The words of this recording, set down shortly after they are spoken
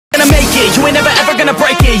it. You ain't never ever gonna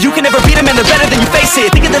break it. You can never beat them and they're better than you, face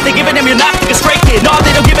it. Thinking that they give a damn, you're not thinking straight, kid. No,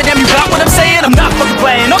 they don't give a damn, you got what I'm saying? I'm not fucking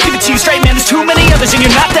playing, I'll give it to you straight, man. There's too many others and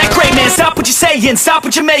you're not that great, man. Stop what you're saying, stop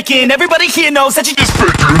what you're making. Everybody here knows that you just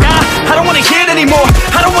faking. Nah, I don't wanna hear it anymore.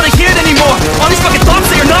 I don't wanna hear it anymore. All these fucking thoughts,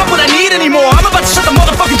 they are not what I need anymore. I'm about to shut the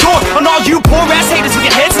motherfucking door on all you poor ass haters with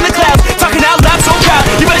your heads in the clouds, talking out loud so proud.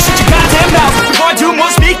 You better shut your goddamn mouth before I do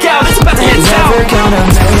more, speak out. It's about to head south. You're never gonna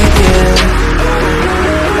make it.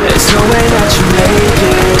 There's no way that you make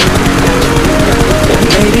it. And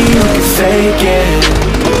maybe you can fake it,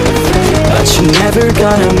 but you're never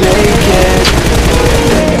gonna make it.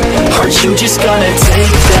 Are you just gonna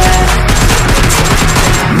take that?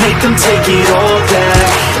 Make them take it all back.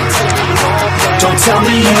 Don't tell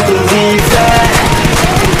me you believe that.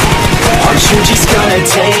 Are you just gonna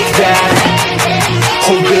take that?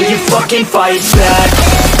 Or will you fucking fight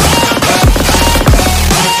back?